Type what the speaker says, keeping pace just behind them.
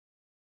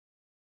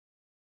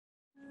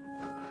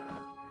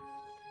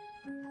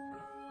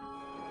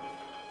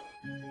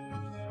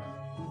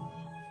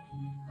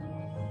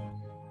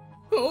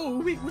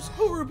Oh, it was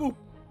horrible.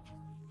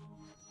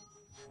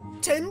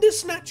 Tender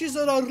snatchers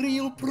are a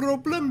real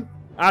problem.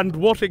 And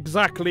what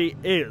exactly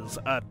is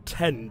a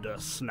tender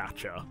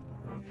snatcher?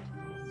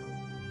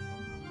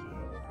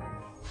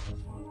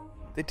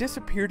 They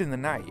disappeared in the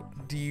night.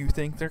 Do you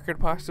think there could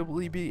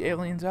possibly be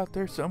aliens out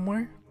there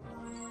somewhere?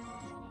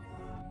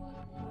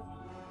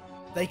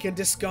 They can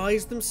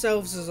disguise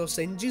themselves as us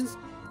engines,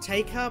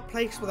 take our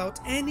place without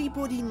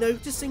anybody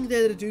noticing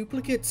they're a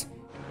duplicate.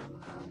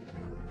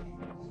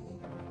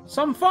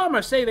 Some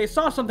farmers say they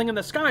saw something in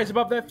the skies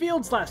above their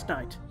fields last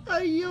night. A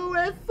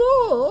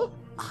UFO?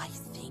 I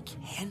think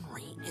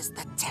Henry is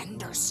the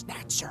tender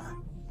snatcher.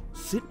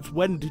 Since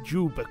when did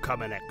you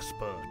become an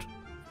expert?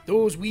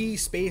 Those wee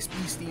space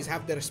beasties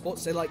have their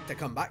spots they like to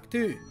come back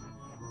to.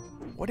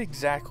 What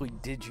exactly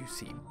did you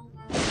see?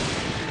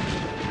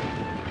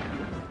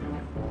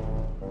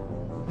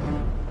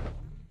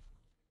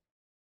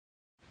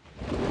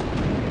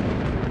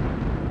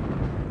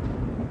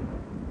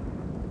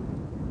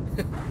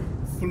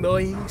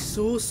 Flying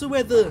saucer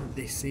weather,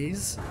 this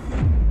is.